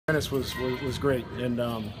Tennis was great, and you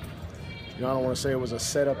know, I don't want to say it was a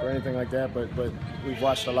setup or anything like that, but we've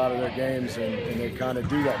watched a lot of their games, and they kind of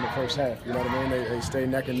do that in the first half. You know what I mean? They stay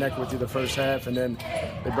neck and neck with you the first half, and then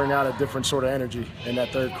they bring out a different sort of energy in that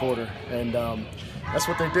third quarter, and that's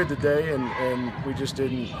what they did today. And we just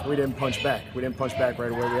didn't punch back. We didn't punch back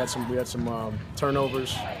right away. We had some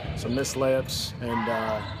turnovers, some missed layups, and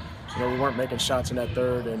you know, we weren't making shots in that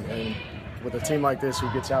third. And with a team like this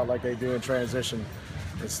who gets out like they do in transition,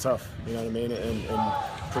 it's tough, you know what I mean? And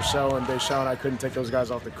Purcell and Deshaun, I couldn't take those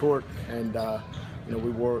guys off the court, and you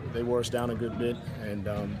know, they wore us down a good bit. And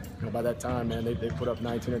you know, by that time, man, they put up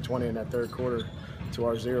 19 and 20 in that third quarter to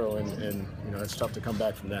our 0, and you know, it's tough to come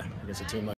back from that against a team like